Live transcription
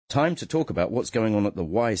Time to talk about what's going on at the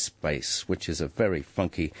Y Space, which is a very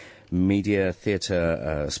funky media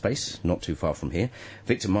theatre space, not too far from here.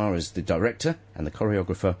 Victor Ma is the director and the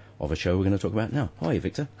choreographer of a show we're going to talk about now. How are you,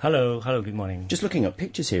 Victor? Hello, good morning. Just looking at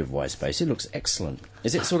pictures here of Y Space, it looks excellent.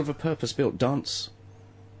 Is it sort of a purpose-built dance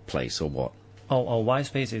place or what? Y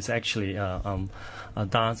Space is actually a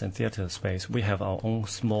dance and theatre space. We have our own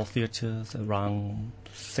small theatres, around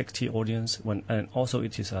 60 audience, and also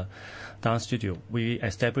it is a dance studio. We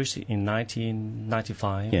established it in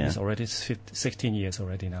 1995. Yeah. It's already 16 years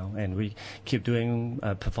already now, and we keep doing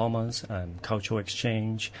performance and cultural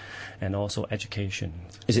exchange, and also education.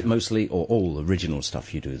 Is it mostly or all original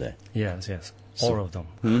stuff you do there? Yes. All of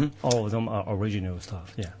them. All of them are original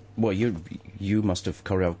stuff. Yeah. Well, you must have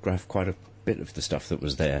choreographed quite a bit of the stuff that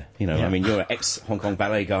was there. You know, Yeah. I mean, you're an ex-Hong Kong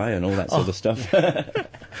ballet guy and all that sort of stuff.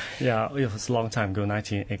 Yeah, it was a long time ago,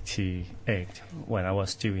 1988, when I was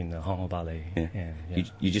still in the Hong Kong Ballet. Yeah. Yeah.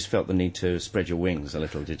 You just felt the need to spread your wings a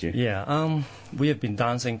little, did you? Yeah, we have been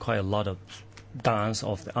dancing quite a lot of dance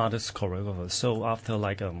of the artist choreographers. So after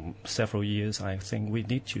several years, I think we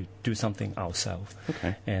need to do something ourselves.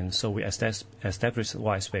 Okay. And so we established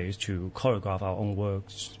Y Space to choreograph our own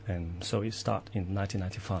works. And so it started in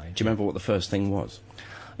 1995. Do you remember what the first thing was?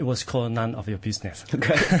 It was called None of Your Business.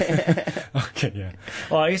 Okay. Okay, yeah.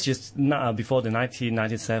 Well, it's just before the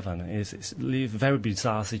 1997. It's a very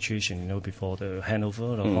bizarre situation, you know, before the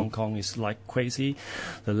handover of Hong Kong is like crazy.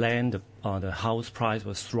 The land, the house price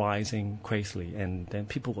was rising crazily, and then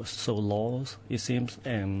people were so lost, it seems,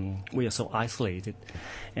 and we are so isolated.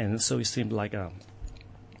 And so it seemed like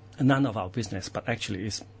none of our business, but actually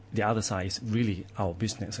it's, the other side is really our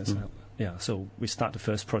business as well. Yeah, so we start the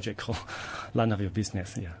first project called None of Your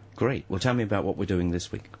Business, yeah. Great. Well, tell me about what we're doing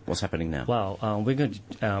this week. What's happening now? Well, we're going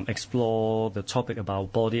to explore the topic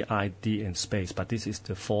about body ID in space, but this is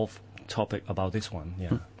the fourth topic about this one,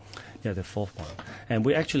 yeah. Yeah, the fourth one. And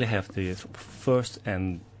we actually have the first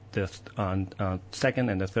and the second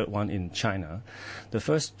and the third one in China. The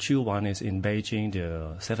first two one is in Beijing,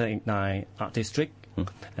 the 789 Art District.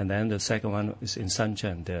 And then the second one is in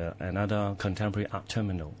Shenzhen, another contemporary art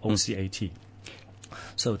terminal, OCAT.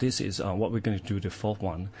 So this is what we're going to do, the fourth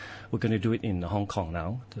one. We're going to do it in Hong Kong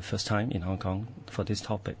now, the first time in Hong Kong for this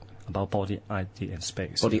topic about body ID and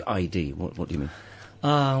space. Body ID, what do you mean?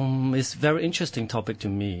 It's a very interesting topic to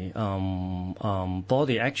me.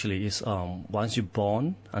 Body actually is once you're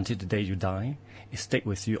born until the day you die, it stays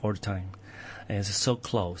with you all the time. And it's so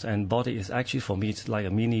close. And body is actually, for me, it's like a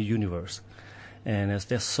mini universe. And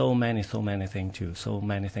there's so many things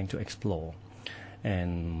to explore.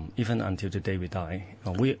 And even until the day we die,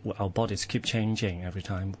 our bodies keep changing every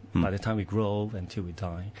time. By the time we grow until we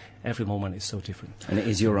die, every moment is so different. And it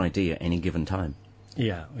is your ID at any given time?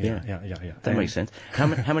 Yeah. That makes sense.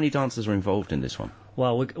 How many dancers are involved in this one?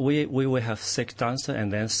 Well, we will have 6 dancers,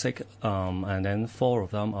 and then 4 of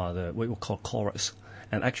them are we will call chorus,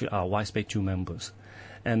 and actually are Y Space 2 members.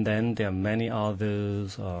 And then there are many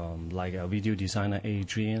others, like a video designer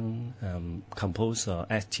Adrian, composer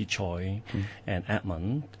S.T. Choi, and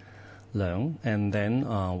Edmund Leung. And then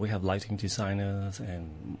we have lighting designers,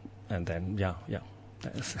 and then yeah.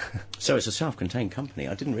 So it's a self-contained company.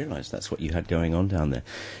 I didn't realise that's what you had going on down there.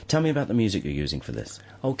 Tell me about the music you're using for this.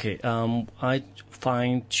 Okay, I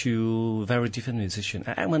find 2 very different musicians.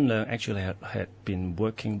 Edmund Leung actually had been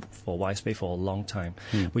working for Y Space for a long time.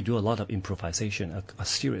 We do a lot of improvisation, a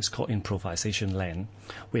series called Improvisation Land.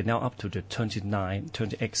 We're now up to the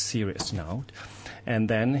 28th series now. And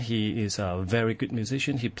then he is a very good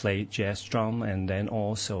musician. He played jazz drum and then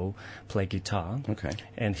also play guitar. Okay.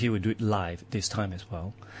 And he will do it live this time as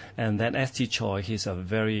well. And then S.T. Choi, he's a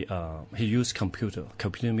very, he used computer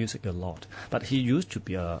music a lot. But he used to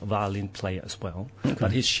be a violin player as well. Okay.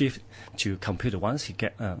 But he shift to computer. Once he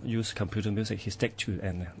use computer music, he stick to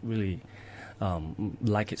and really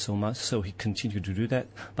like it so much. So he continued to do that.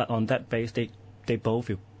 But on that base, they both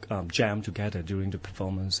will jam together during the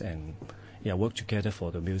performance and work together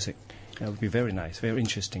for the music. It would be very nice, very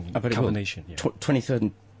interesting combination. Yeah.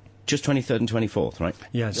 23rd and 24th, right?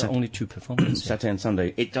 Yeah, it's only 2 performances. Saturday and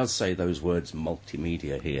Sunday. It does say those words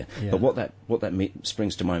multimedia here. Yeah. But what that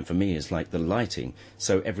springs to mind for me is like the lighting.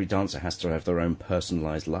 So every dancer has to have their own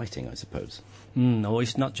personalised lighting, I suppose. No,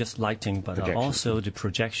 it's not just lighting, but also the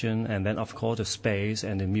projection, and then of course the space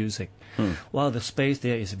and the music. Well, the space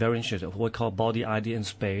there is very interesting. What we call body ID in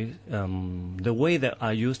space. The way that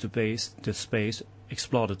I use to base the space,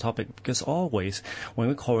 explore the topic, because always when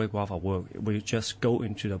we choreograph our work, we just go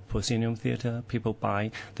into the proscenium theater. People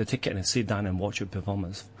buy the ticket and sit down and watch a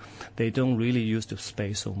performance. They don't really use the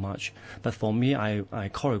space so much. But for me, I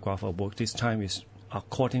choreograph our work this time is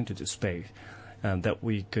according to the space. that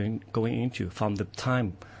we going into from the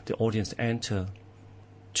time the audience enter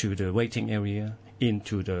to the waiting area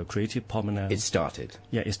into the creative promenade. It started.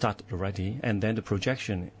 Yeah, it started already. And then the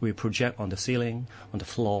projection, we project on the ceiling, on the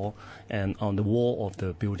floor, and on the wall of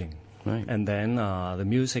the building. Right. And then the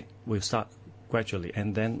music will start gradually.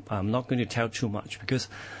 And then I'm not going to tell too much because,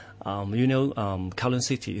 Kowloon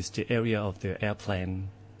City is the area of the airplane,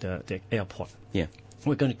 the airport. Yeah.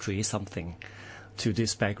 We're going to create something to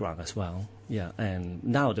this background as well. Yeah, and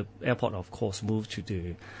now the airport, of course, moved to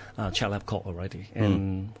the Chatlap Court already,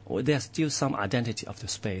 and there's still some identity of the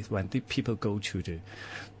space when the people go to the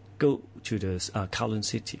Kowloon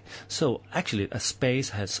City. So actually, a space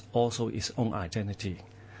has also its own identity.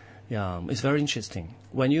 It's very interesting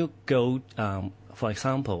when you go, for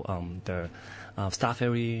example, the Star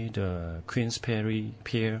Ferry, the Queen's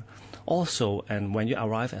Pier. Also, and when you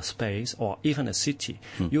arrive at space or even a city,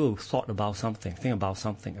 you will think about something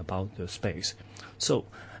about the space. So,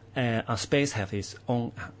 a space has its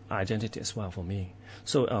own identity as well for me.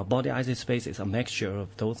 So, body identity space is a mixture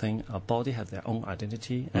of those things. A body has their own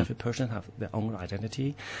identity. Every person has their own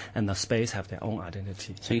identity, and the space have their own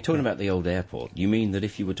identity. So you're talking about the old airport. You mean that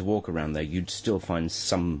if you were to walk around there, you'd still find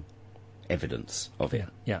some evidence of it?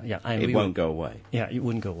 Yeah. It won't go away. Yeah, it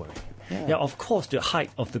wouldn't go away. Yeah, of course, the height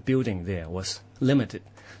of the building there was limited.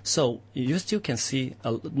 So you still can see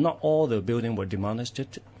not all the buildings were demolished.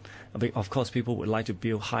 Of course, people would like to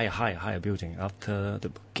build higher building after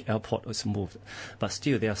the airport was moved. But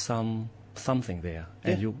still, there's something there.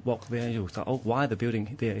 And you walk there, you thought, why the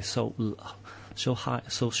building there is so high,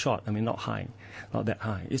 so short? I mean, not that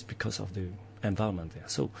high. It's because of the environment there.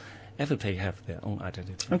 So every place have their own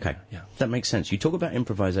identity. Okay, that makes sense. You talk about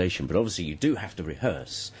improvisation, but obviously you do have to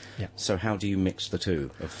rehearse. Yeah. So how do you mix the two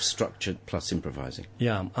of structured plus improvising?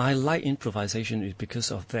 Yeah, I like improvisation because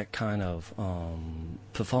of that kind of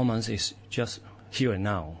performance is just here and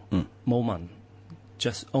now moment.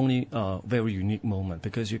 Just only a very unique moment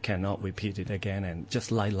because you cannot repeat it again and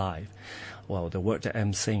just like live. Well, the word that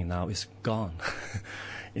I'm saying now is gone.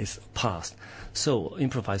 Is past. So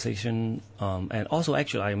improvisation, and also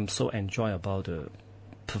actually I am so enjoy about the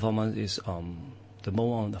performance is the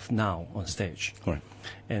moment of now on stage. Right.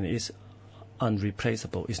 And it's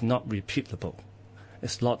unreplaceable. It's not repeatable.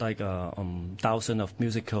 It's not like thousands of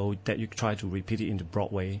musical that you try to repeat it in the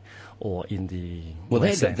Broadway or in the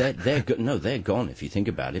they're gone if you think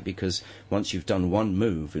about it, because once you've done one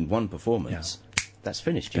move in one performance. Yeah. That's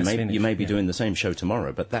finished. You may be doing the same show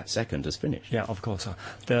tomorrow, but that second is finished. Yeah, of course.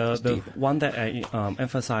 The one that I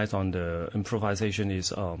emphasize on the improvisation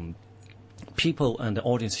is people and the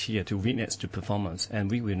audience here to witness the performance,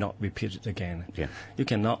 and we will not repeat it again. Yeah. You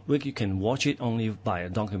can watch it only by a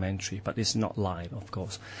documentary, but it's not live, of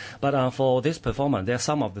course. But for this performance, there are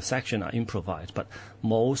some of the sections are improvised, but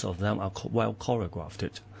most of them are well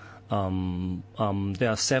choreographed. There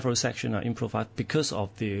are several sections are improvised because of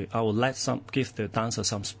I will give the dancer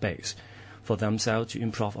some space for themselves to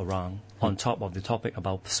improv around on top of the topic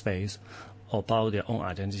about space, about their own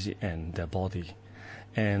identity and their body.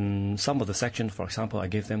 And some of the sections, for example, I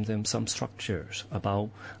gave them some structures about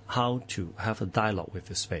how to have a dialogue with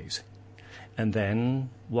the space. And then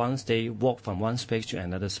once they walk from one space to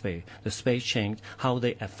another space, the space change, how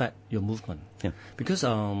they affect your movement. Yeah. Because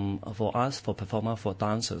for us, for performers, for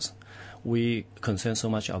dancers, we concern so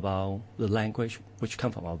much about the language which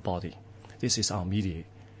comes from our body. This is our media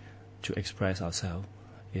to express ourselves.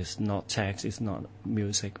 It's not text, it's not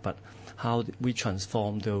music, but how we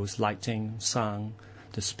transform those lighting, sound,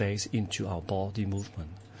 the space into our body movement.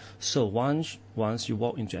 So once you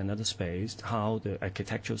walk into another space, how the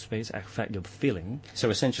architectural space affect your feeling.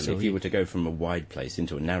 So essentially, if you were to go from a wide place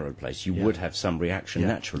into a narrow place, you would have some reaction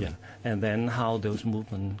naturally. Yeah. And then how those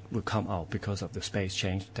movements will come out because of the space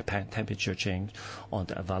change, the temperature change, or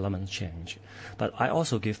the environment change. But I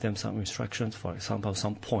also give them some instructions, for example,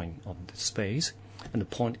 some point of the space, and the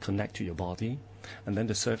point connect to your body, and then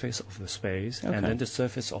the surface of the space, and then the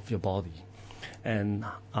surface of your body. And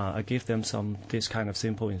I give them this kind of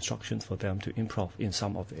simple instructions for them to improv in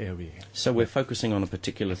some of the area. So we're focusing on a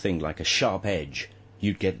particular thing, like a sharp edge.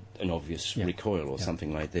 You'd get an obvious recoil or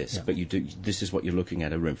something like this, but this is what you're looking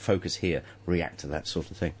at, a room. Focus here, react to that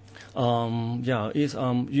sort of thing. It's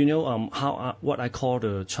how what I call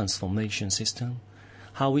the transformation system,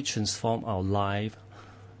 how we transform our life,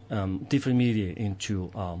 different media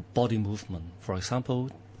into body movement. For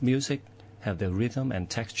example, music have their rhythm and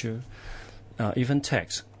texture. Even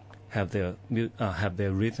text have their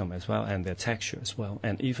rhythm as well and their texture as well,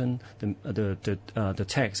 and even the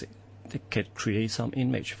text could create some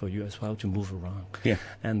image for you as well to move around. Yeah.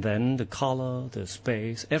 And then the color, the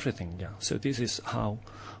space, everything. Yeah. So this is how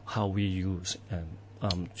we use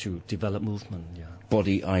to develop movement. Yeah.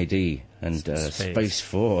 Body ID and Space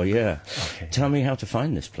 4, yeah. Okay. Tell me how to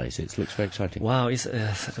find this place. It looks very exciting. Wow, it's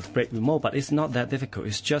a bit remote, but it's not that difficult.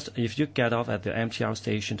 It's just if you get off at the MTR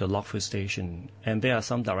station, the Lockwood station, and there are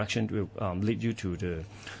some direction will lead you to the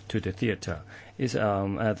theater. It's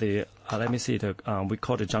at the let me see, we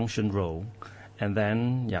call the Junction Road, and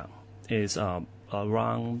then it's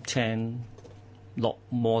around 10, not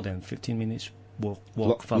more than 15 minutes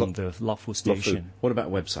walk from the Lockwood station. What about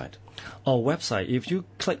website? Our website, if you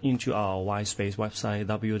click into our Y-Space website,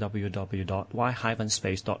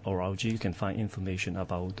 www.y-space.org, you can find information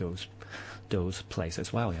about those places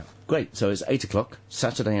as well, yeah. Great. So it's 8 o'clock,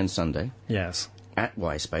 Saturday and Sunday, Yes. at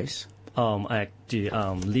Y-Space. At the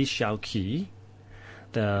Li Xiaoqi,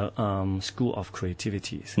 the School of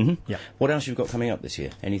Creativities. Mm-hmm. Yeah. What else you've got coming up this year?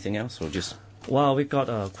 Anything else, or just... Well, we've got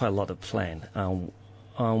quite a lot of plan.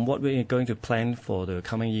 What we're going to plan for the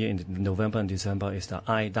coming year in November and December is the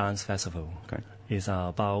I Dance Festival. Okay. It's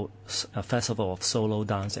about a festival of solo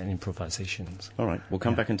dance and improvisations. All right. We'll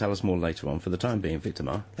come back and tell us more later on. For the time being, Victor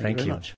Ma, thank you very much.